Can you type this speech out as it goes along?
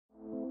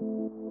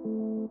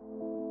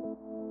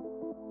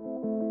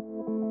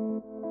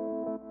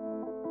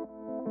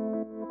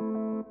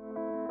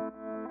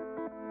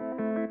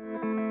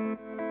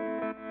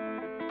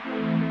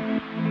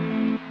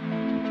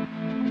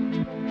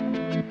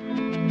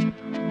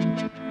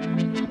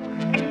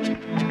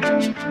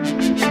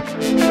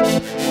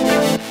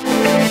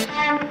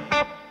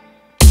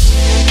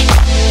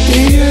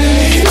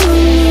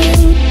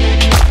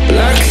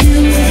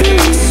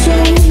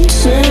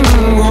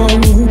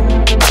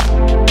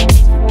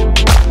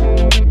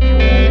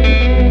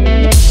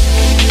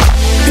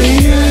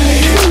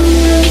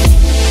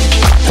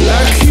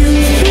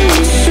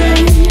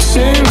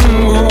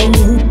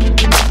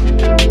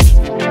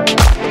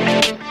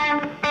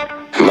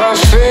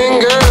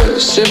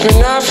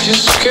slipping off your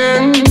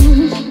skin.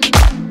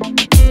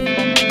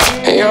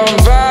 Your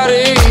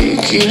body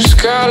keeps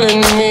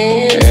calling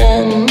me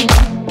in.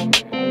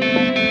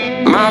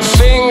 My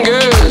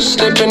fingers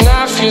slipping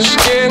off your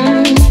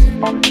skin.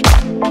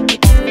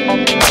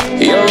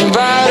 Your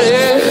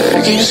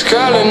body keeps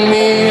calling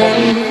me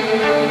in.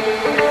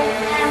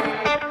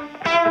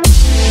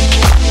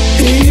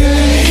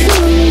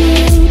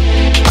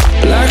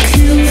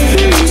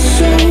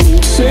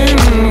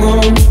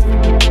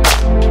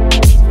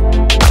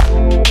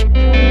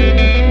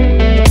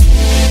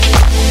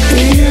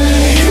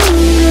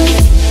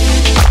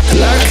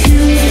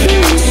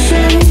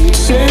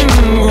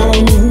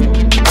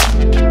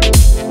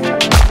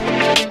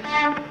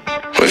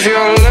 With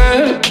your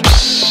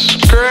lips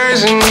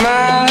grazing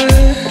mine,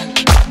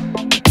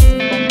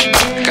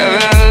 got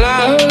that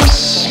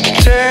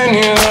lust in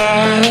your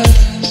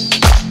eyes.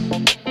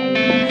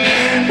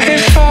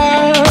 If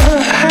I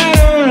had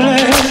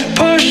only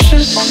pushed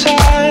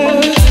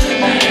aside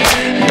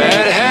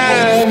bad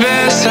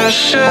habits I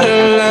should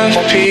have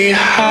left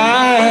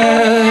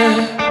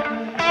behind.